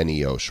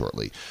NEO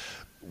shortly.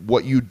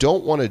 What you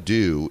don't want to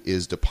do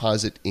is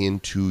deposit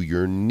into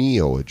your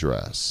NEO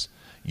address.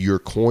 Your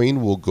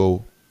coin will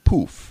go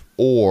poof,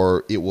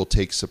 or it will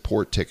take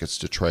support tickets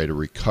to try to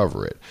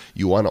recover it.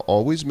 You want to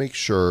always make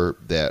sure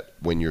that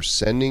when you're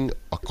sending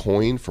a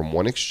coin from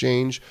one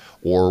exchange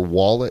or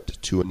wallet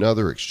to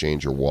another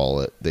exchange or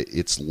wallet, that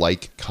it's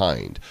like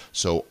kind.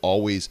 So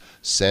always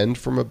send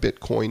from a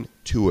Bitcoin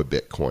to a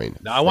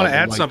Bitcoin. Now I want to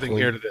add something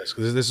here to this,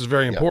 because this is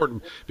very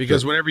important,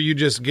 because whenever you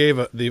just gave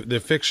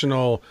the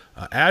fictional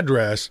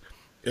address,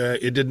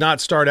 it did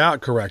not start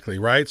out correctly,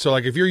 right? So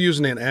like if you're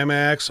using an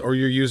Amex or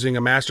you're using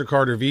a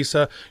MasterCard or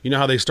Visa, you know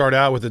how they start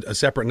out with a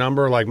separate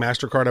number, like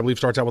MasterCard, I believe,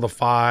 starts out with a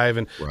 5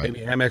 and Right.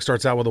 maybe Amex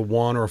starts out with a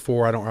 1 or a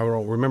 4. I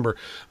don't remember.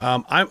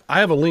 I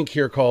have a link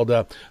here called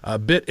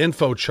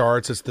BitInfo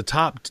Charts. It's the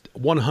top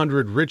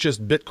 100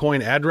 richest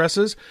Bitcoin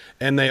addresses,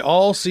 and they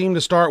all seem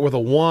to start with a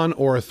 1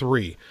 or a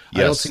 3. I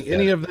don't Yes, see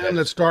any of them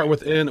that start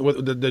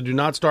that do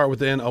not start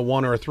within a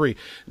 1 or a 3.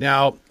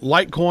 Now,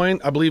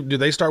 Litecoin, I believe, do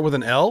they start with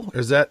an L?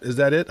 Is that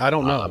it? I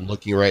don't know. I'm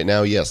looking right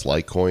now. Yes,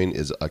 Litecoin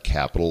is a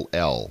capital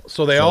L.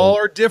 So they all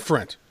are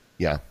different.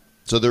 Yeah.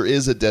 So there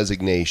is a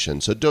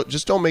designation. So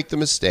don't make the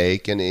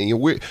mistake. And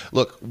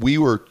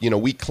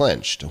we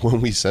clenched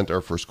when we sent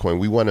our first coin.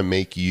 We want to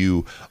make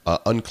you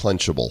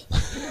unclenchable.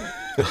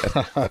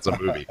 That's a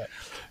movie.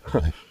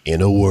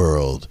 In a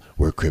world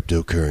where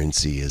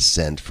cryptocurrency is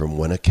sent from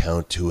one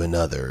account to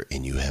another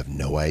and you have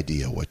no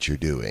idea what you're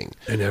doing.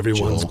 And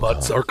everyone's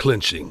butts are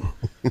clenching.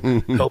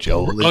 Help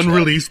Joel and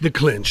unrelease the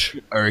clinch.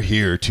 Are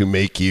here to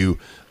make you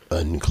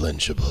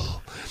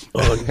unclenchable.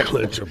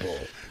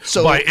 Unclenchable.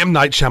 So- By M.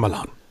 Night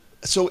Shyamalan.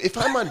 So if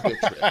I'm on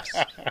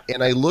Bittrex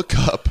and I look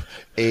up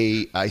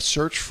I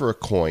search for a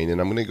coin,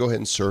 and I'm going to go ahead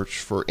and search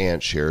for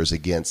ant shares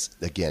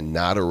again,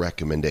 not a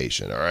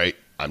recommendation, all right?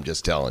 I'm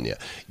just telling you.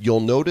 You'll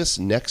notice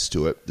next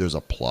to it, there's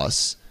a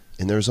plus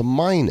and there's a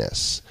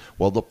minus.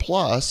 Well, the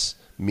plus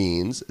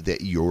means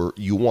that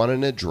you want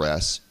an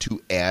address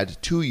to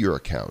add to your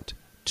account,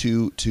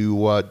 to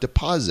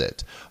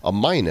deposit. A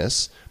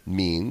minus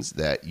means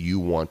that you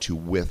want to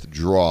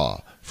withdraw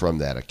from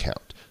that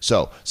account.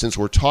 So since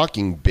we're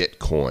talking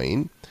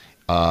Bitcoin,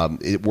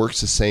 it works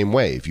the same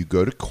way. If you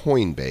go to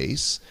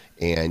Coinbase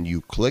and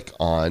you click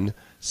on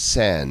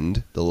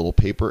send, the little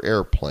paper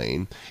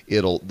airplane,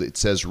 it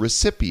says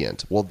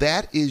recipient. Well,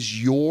 that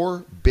is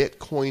your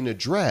Bitcoin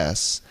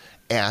address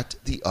at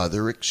the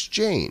other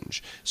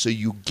exchange. So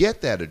you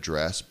get that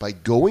address by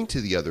going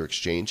to the other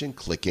exchange and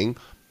clicking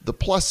the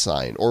plus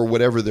sign or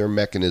whatever their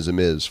mechanism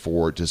is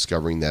for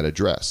discovering that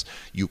address.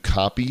 You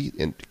copy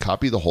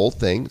the whole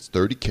thing. It's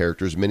 30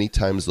 characters. Many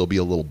times there'll be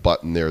a little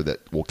button there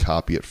that will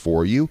copy it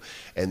for you,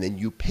 and then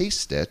you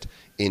paste it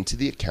into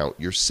the account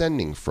you're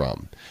sending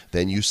from.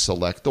 Then you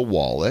select the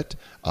wallet,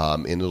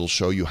 and it'll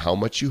show you how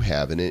much you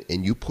have in it,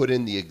 and you put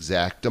in the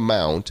exact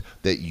amount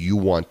that you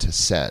want to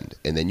send,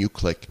 and then you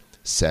click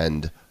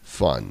send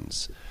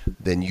funds.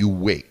 Then you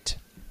wait.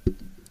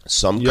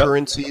 Some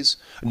currencies.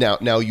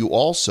 Now you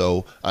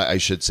also, I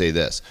should say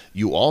this,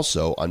 you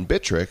also, on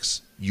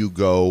Bittrex, you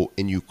go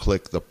and you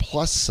click the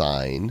plus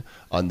sign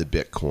on the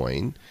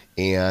Bitcoin,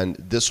 and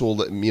this will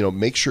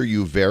make sure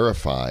you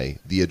verify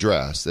the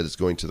address that it's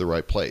going to the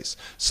right place.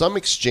 Some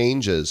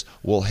exchanges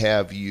will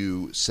have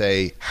you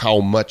say how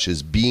much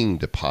is being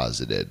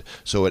deposited,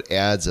 so it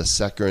adds a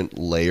second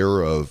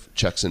layer of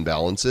checks and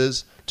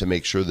balances to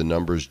make sure the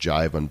numbers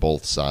jive on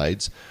both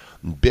sides.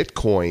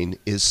 Bitcoin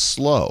is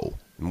slow.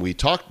 And we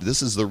talked,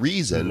 this is the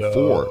reason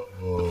for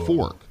the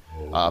fork.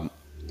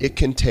 It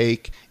can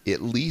take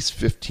at least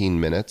 15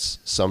 minutes,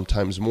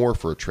 sometimes more,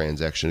 for a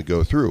transaction to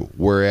go through.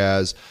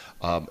 Whereas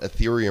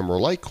Ethereum or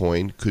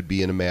Litecoin could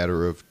be in a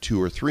matter of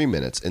 2 or 3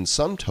 minutes. And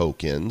some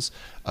tokens,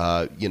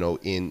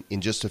 in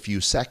just a few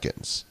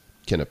seconds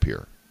can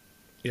appear.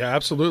 Yeah,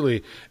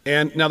 absolutely.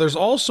 And now there's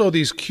also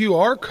these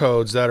QR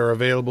codes that are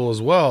available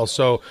as well.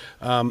 So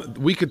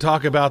we could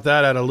talk about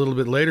that at a little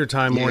bit later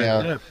time. More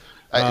in depth.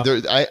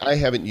 I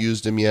haven't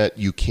used them yet.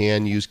 You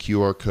can use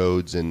QR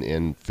codes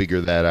and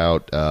figure that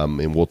out,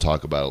 and we'll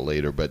talk about it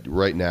later. But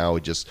right now,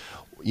 just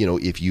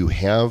if you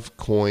have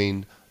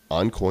coin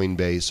on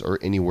Coinbase or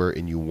anywhere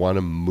and you want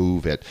to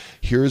move it,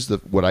 here's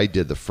what I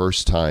did the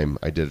first time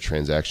I did a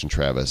transaction,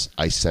 Travis.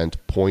 I sent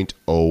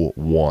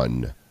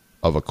 0.01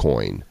 of a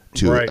coin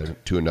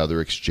to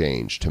another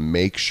exchange to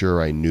make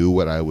sure I knew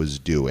what I was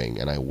doing,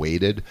 and I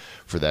waited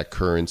for that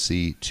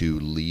currency to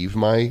leave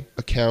my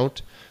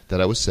account that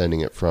I was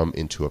sending it from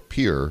and to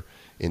appear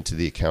into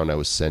the account I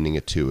was sending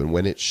it to. And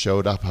when it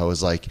showed up, I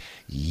was like,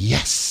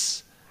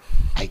 yes,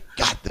 I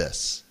got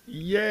this.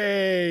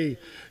 Yay.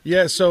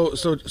 Yeah, so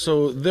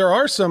there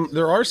are some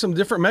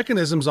different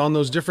mechanisms on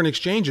those different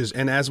exchanges,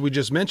 and as we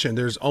just mentioned,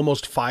 there's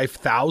almost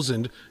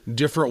 5,000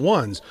 different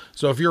ones.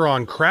 So if you're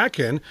on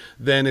Kraken,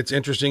 then it's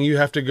interesting. You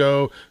have to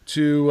go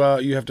to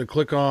you have to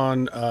click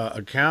on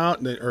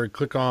account or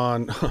click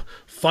on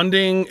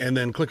funding, and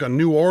then click on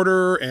new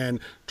order,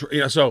 and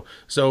so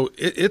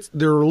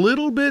they're a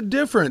little bit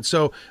different.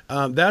 So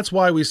that's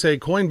why we say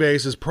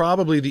Coinbase is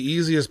probably the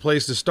easiest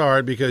place to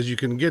start, because you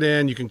can get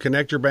in, you can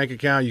connect your bank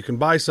account, you can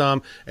buy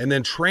some, and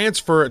then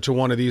transfer it to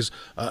one of these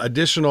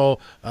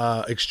additional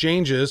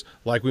exchanges,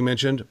 like we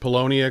mentioned,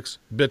 Poloniex,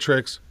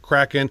 Bittrex,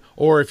 Kraken,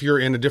 or if you're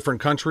in a different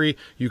country,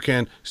 you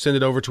can send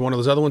it over to one of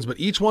those other ones. But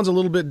each one's a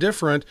little bit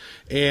different,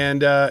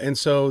 and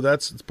so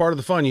it's part of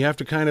the fun. You have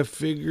to kind of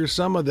figure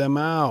some of them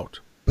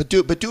out. But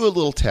do a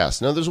little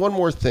test. Now, there's one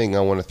more thing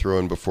I want to throw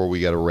in before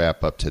we got to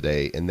wrap up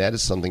today, and that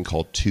is something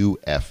called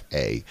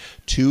 2FA,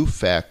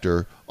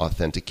 two-factor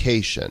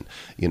authentication.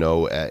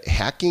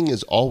 Hacking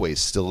is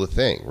always still a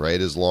thing, right?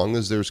 As long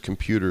as there's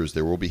computers,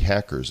 there will be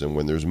hackers. And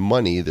when there's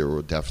money, there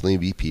will definitely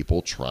be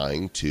people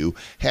trying to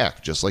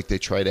hack, just like they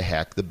try to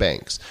hack the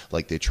banks,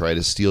 like they try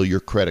to steal your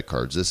credit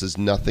cards. This is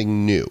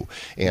nothing new.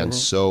 And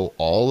so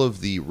all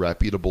of the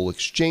reputable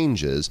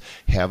exchanges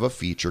have a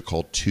feature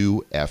called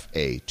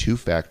 2FA,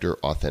 two-factor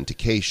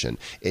authentication.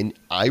 And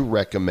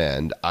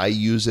I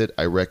use it,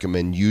 I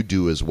recommend you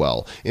do as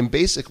well. And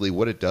basically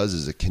what it does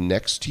is it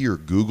connects to your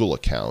Google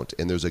account,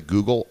 and there's a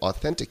Google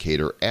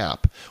Authenticator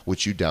app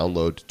which you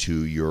download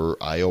to your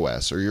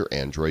iOS or your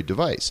Android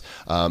device.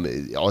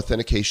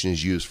 Authentication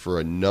is used for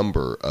a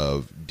number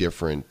of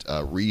different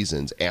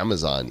reasons.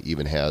 Amazon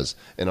even has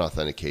an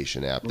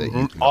authentication app that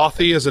you can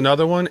Authy is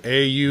another one,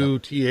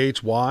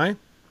 AUTHY.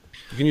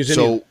 You can use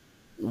any.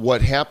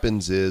 What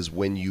happens is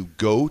when you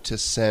go to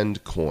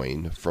send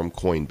coin from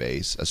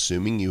Coinbase,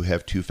 assuming you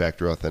have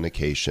two-factor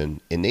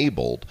authentication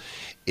enabled,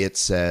 it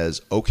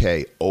says,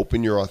 okay,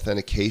 open your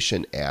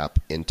authentication app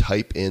and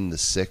type in the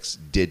 6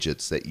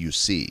 digits that you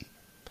see.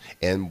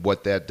 And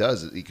what that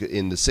does,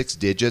 in the 6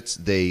 digits,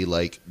 they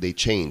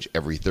change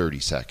every 30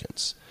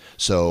 seconds.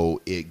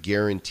 So it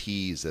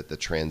guarantees that the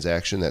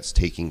transaction that's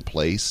taking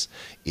place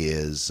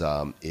is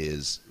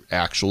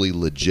actually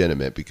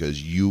legitimate,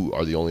 because you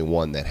are the only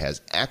one that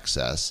has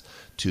access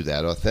to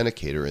that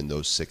authenticator in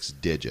those 6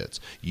 digits.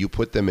 You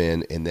put them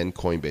in, and then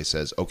Coinbase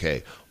says,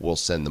 okay, we'll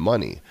send the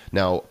money.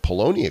 Now,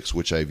 Poloniex,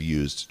 which I've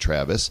used,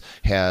 Travis,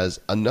 has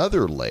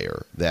another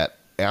layer that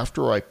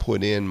after I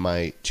put in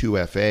my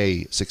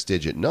 2FA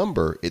 6-digit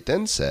number, it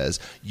then says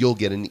you'll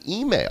get an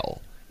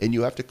email, and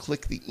you have to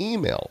click the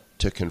email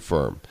to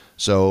confirm.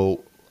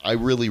 So I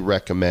really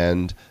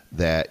recommend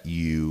that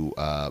you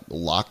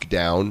lock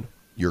down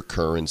your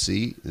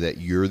currency, that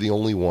you're the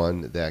only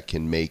one that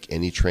can make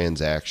any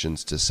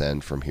transactions to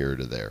send from here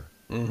to there.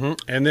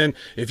 And then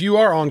if you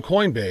are on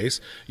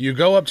Coinbase, you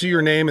go up to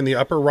your name in the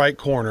upper right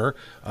corner,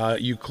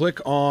 you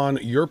click on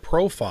your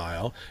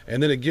profile,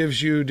 and then it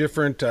gives you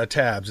different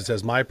tabs. It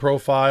says My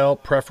Profile,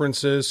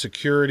 Preferences,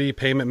 Security,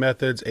 Payment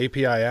Methods,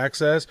 API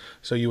Access.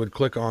 So you would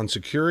click on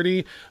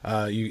Security.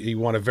 You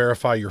want to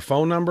verify your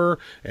phone number,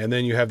 and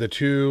then you have the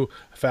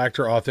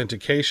two-factor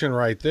authentication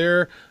right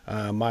there.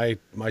 My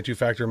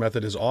two-factor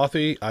method is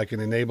Authy. I can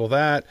enable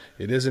that.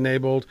 It is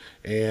enabled,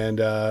 and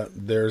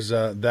there's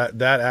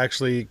that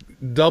actually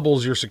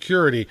doubles your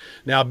security.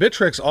 Now,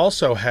 Bittrex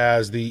also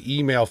has the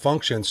email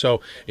function. So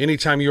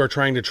anytime you are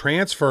trying to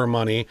transfer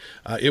money,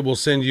 it will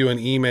send you an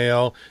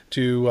email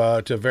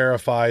to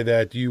verify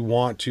that you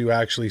want to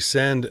actually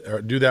send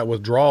or do that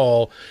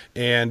withdrawal.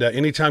 And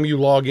anytime you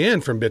log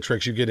in from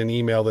Bittrex, you get an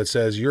email that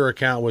says your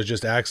account was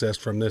just accessed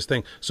from this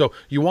thing. So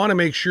you want to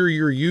make sure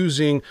you're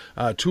using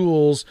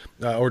tools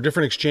or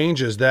different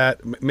exchanges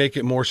that make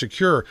it more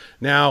secure.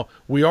 Now,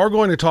 we are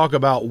going to talk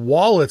about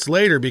wallets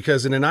later,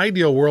 because in an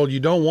ideal world,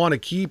 you don't want to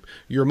keep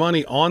your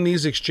money on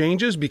these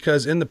exchanges,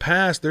 because in the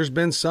past, there's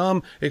been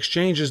some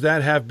exchanges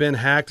that have been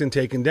hacked and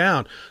taken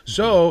down.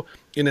 So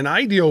in an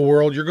ideal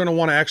world, you're going to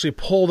want to actually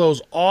pull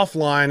those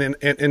offline.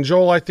 And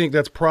Joel, I think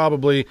that's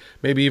probably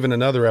maybe even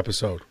another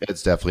episode.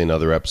 It's definitely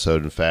another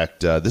episode. In fact,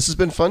 this has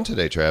been fun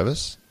today,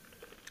 Travis.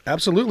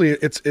 Absolutely.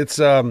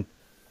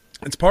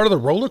 It's part of the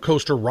roller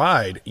coaster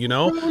ride,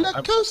 Roller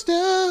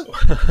coaster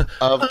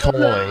of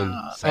coin.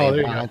 There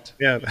you go.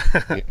 Yeah.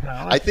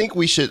 I think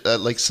we should,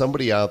 like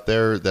somebody out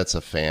there that's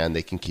a fan,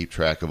 they can keep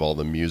track of all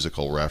the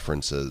musical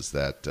references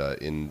that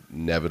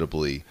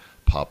inevitably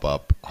pop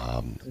up.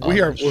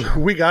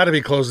 We got to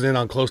be closing in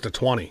on close to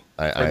 20.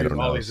 I don't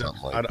know.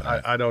 Something like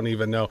that. I don't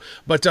even know.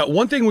 But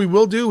one thing we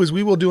will do is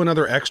we will do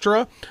another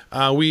extra.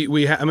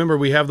 Remember,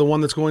 we have the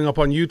one that's going up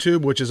on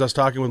YouTube, which is us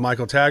talking with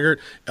Michael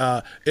Taggart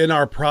in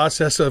our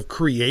process of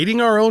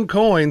creating our own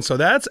coin. So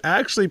that's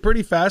actually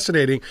pretty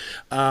fascinating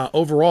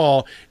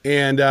overall.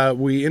 And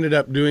we ended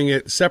up doing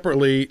it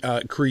separately,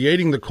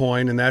 creating the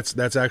coin, and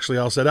that's actually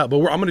all set up. But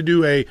I'm going to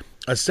do a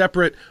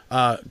separate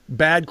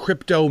Bad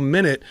Crypto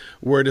Minute,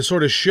 where to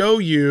sort of show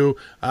you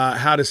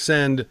how to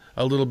send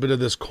a little bit of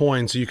this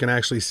coin, so you can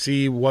actually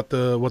see what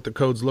the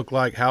codes look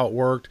like, how it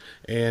worked,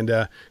 and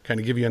kind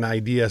of give you an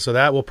idea. So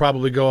that will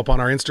probably go up on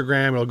our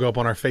Instagram. It'll go up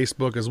on our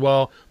Facebook as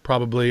well,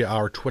 probably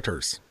our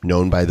Twitters.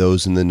 Known by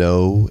those in the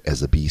know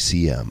as a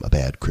BCM, a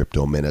Bad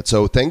Crypto Minute.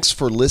 So thanks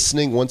for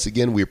listening. Once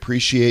again, we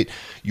appreciate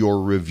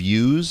your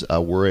reviews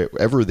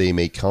wherever they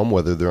may come,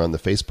 whether they're on the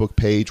Facebook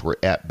page. We're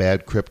at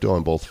Bad Crypto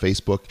on both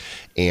Facebook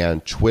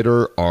and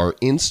Twitter. Our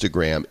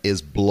Instagram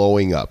is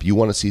blowing up. You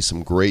want to see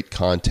some great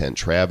content.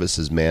 Travis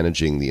is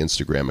managing the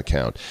Instagram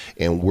account,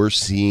 and we're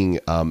seeing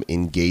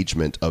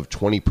engagement of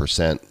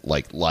 20%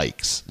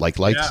 likes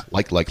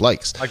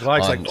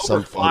on some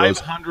over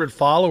 500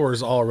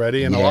 followers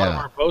already, and a lot of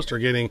our posts are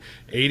getting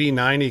 80,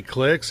 90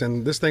 clicks,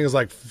 and this thing is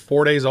like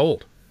 4 days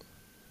old.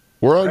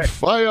 We're on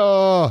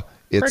fire.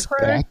 It's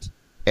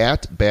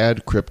at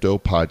Bad Crypto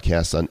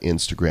Podcast on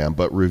Instagram,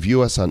 but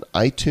review us on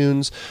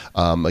iTunes.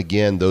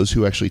 Again, those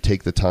who actually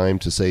take the time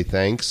to say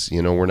thanks,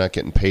 we're not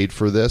getting paid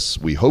for this.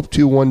 We hope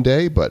to one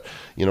day, but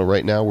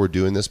right now we're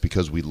doing this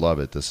because we love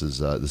it. This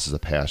is a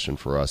passion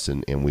for us,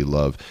 and we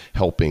love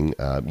helping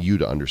you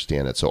to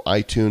understand it. So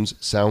iTunes,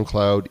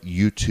 SoundCloud,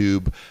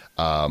 YouTube,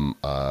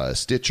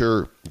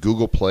 Stitcher,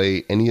 Google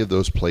Play, any of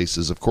those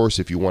places. Of course,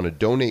 if you want to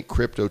donate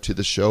crypto to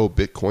the show,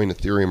 Bitcoin,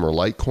 Ethereum, or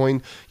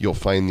Litecoin, you'll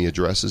find the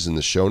addresses in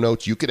the show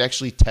notes. You could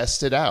actually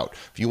test it out.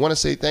 If you want to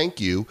say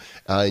thank you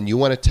and you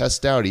want to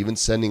test out even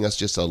sending us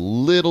just a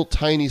little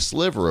tiny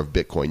sliver of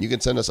Bitcoin, you can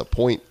send us a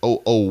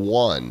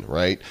 0.001,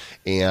 right?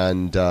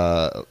 And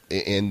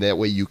that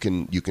way you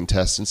can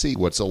test and see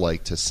what's it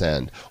like to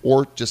send,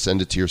 or just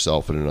send it to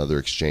yourself at another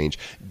exchange.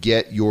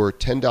 Get your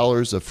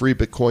 $10 of free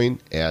Bitcoin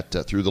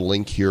through the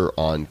link here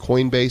on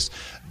Coinbase.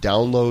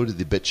 Download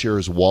the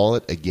BitShares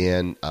wallet.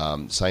 Again,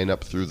 sign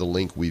up through the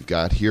link we've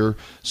got here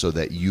so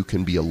that you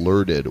can be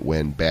alerted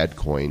when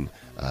Badcoin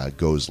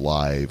goes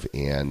live.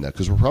 And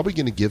because we're probably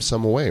going to give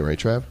some away, right,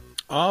 Trav?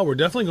 Oh, we're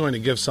definitely going to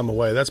give some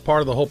away. That's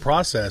part of the whole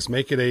process.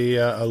 Make it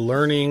a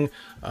learning,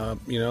 a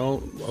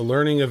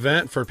learning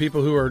event for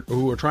people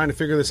who are trying to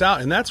figure this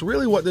out. And that's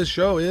really what this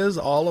show is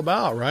all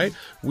about, right?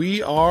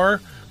 We are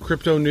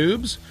crypto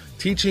noobs,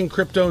 teaching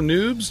crypto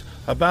noobs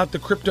about the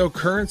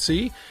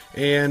cryptocurrency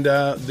and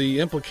the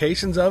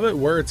implications of it,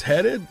 where it's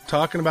headed,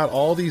 talking about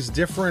all these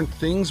different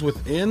things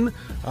within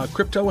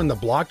crypto and the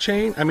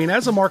blockchain. I mean,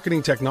 as a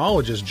marketing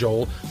technologist,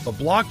 Joel, the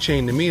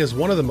blockchain to me is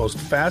one of the most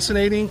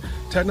fascinating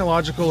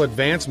technological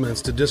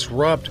advancements to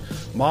disrupt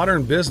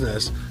modern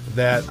business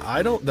that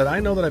I know that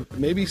I've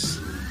maybe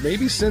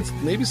since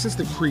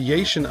the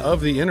creation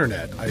of the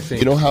internet, I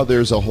think. You know how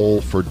there's a whole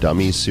For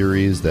Dummies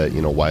series that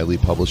Wiley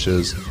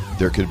publishes?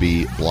 There could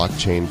be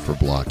blockchain for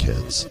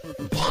blockheads.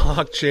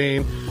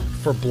 Blockchain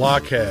for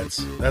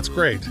blockheads. That's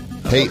great.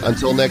 Hey,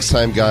 until next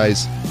time,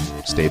 guys,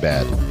 stay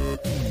bad.